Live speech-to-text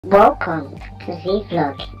Welcome to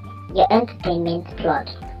Z-Vlog, your entertainment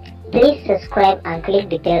plot. Please subscribe and click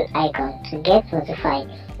the bell icon to get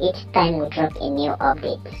notified each time we drop a new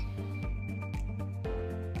update.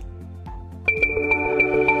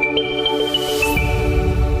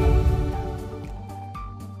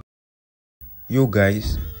 Yo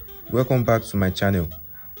guys, welcome back to my channel.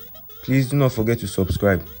 Please do not forget to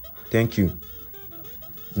subscribe. Thank you.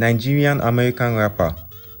 Nigerian American rapper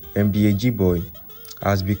NBA Geeboy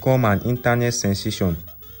has become an internet sensation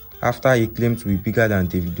after he claimed to be bigger than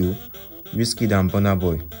Davido, Wizkid and Burna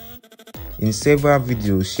Boy. In several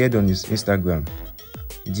videos shared on his Instagram,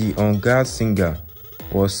 the on-guard singer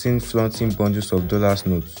was seen flaunting bundles of dollars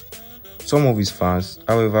notes. Some of his fans,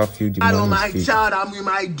 however, feel the money is fake. Child, I'm with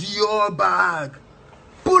my Dior bag.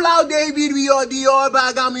 Pull out David with your Dior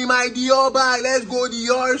bag. I'm with my Dior bag. Let's go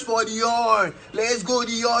Dior's for Dior. Let's go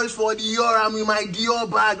Dior's for Dior. I'm with my Dior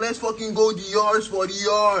bag. Let's fucking go Dior's for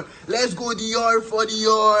Dior. Let's go Dior for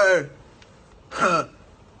Dior.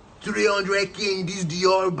 300k in this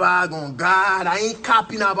Dior bag. On God, I ain't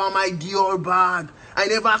capping about my Dior bag. I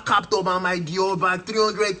never capped about my Dior bag.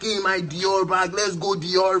 300k in my Dior bag. Let's go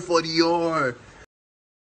Dior for Dior.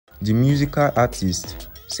 The musical artist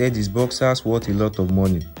said his boxers worth a lot of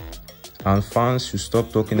money and fans should stop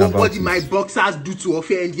talking about it. What did my boxers do to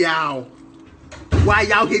offend y'all? Why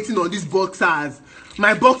y'all hating on these boxers?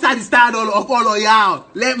 My boxers is tired of all of y'all.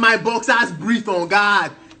 Let my boxers breathe on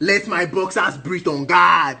God. Let my boxers breathe on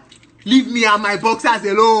God. Leave me and my boxers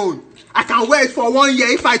alone. I can wear it for 1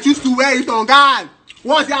 year if I choose to wear it on God.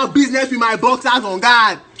 What's your business with my boxers on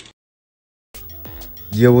God?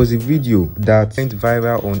 There was a video that went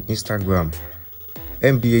viral on Instagram.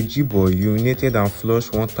 NBA Geeboy urinated and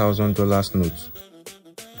flushed $1,000 notes.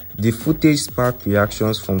 The footage sparked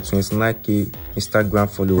reactions from 29k Instagram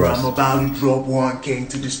followers. Bro, I'm about to drop 1k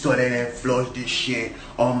into the toilet and flush this shit.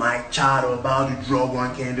 Oh my child, I'm about to drop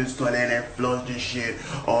 1k into the toilet and flush this shit.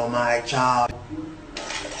 Oh my child.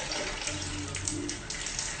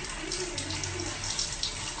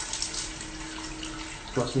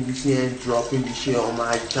 Flushing this shit and dropping this shit on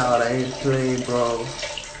my child. I ain't playing, bro.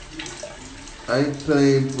 I ain't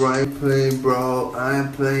playing, bro. I ain't playing, bro. I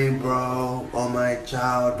ain't playing, bro. On my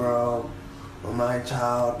child, bro. On my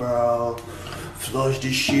child, bro. Flush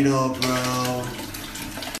this shit up, bro.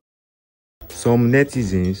 Some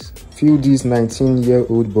netizens feel this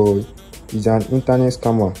 19-year-old boy is an internet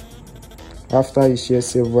scammer after he shared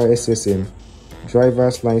several SSN,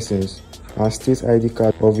 driver's license, and state ID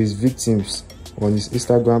card of his victims on his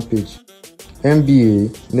Instagram page.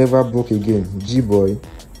 NBA never broke again. Geeboy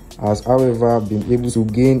has however been able to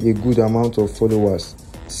gain a good amount of followers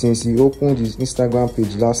since he opened his Instagram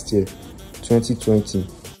page last year, 2020.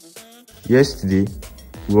 Yesterday,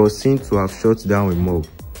 he was seen to have shut down a mob,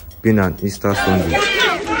 being an Easter Sunday.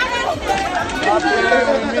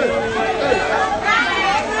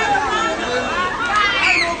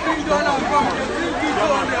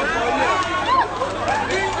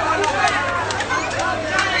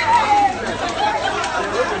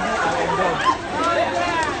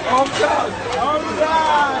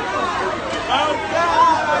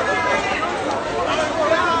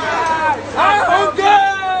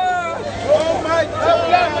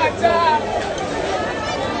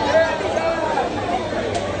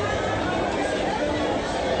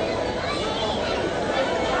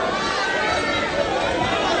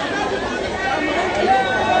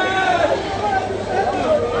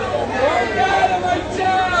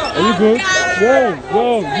 Are you good?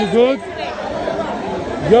 Yo, you good?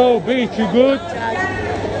 Yo, Beach, you good?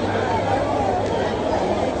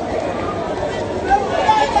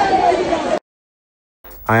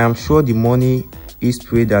 I am sure the money is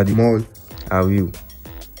sprayed at the mall are real.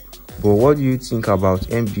 But what do you think about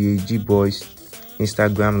NBA Geeboy's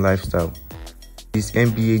Instagram lifestyle? Is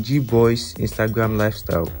NBA Geeboy's Instagram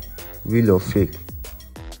lifestyle real or fake?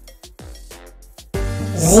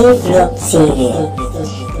 Z-Vlog TV,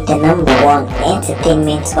 the #1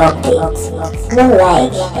 entertainment update. Go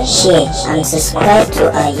like, share and subscribe to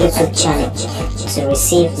our YouTube channel to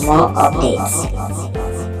receive more updates.